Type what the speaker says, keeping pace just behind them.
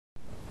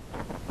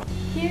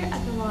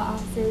law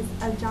offices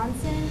of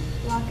Johnson,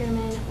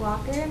 Lockerman,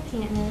 Walker, and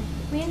Pantner,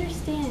 we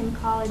understand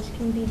college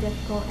can be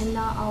difficult and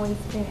not always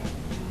fair,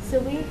 so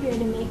we're here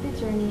to make the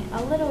journey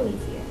a little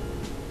easier.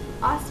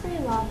 Osprey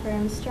Law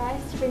Firm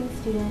strives to bring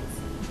students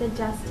the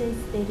justice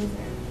they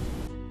deserve.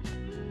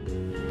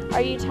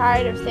 Are you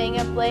tired of staying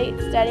up late,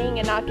 studying,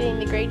 and not getting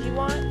the grades you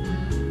want?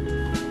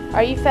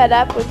 Are you fed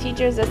up with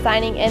teachers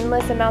assigning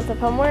endless amounts of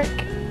homework?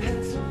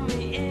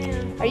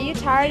 Are you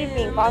tired of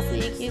being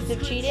falsely accused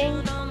of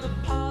cheating?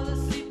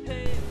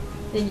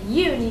 Then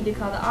you need to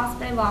call the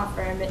Osprey Law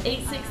Firm at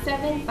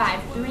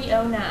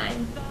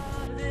 867-5309.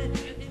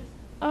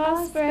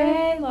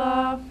 Osprey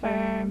Law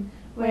Firm,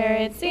 where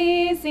it's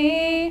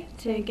easy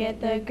to get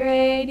the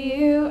grade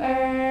you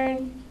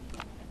earn.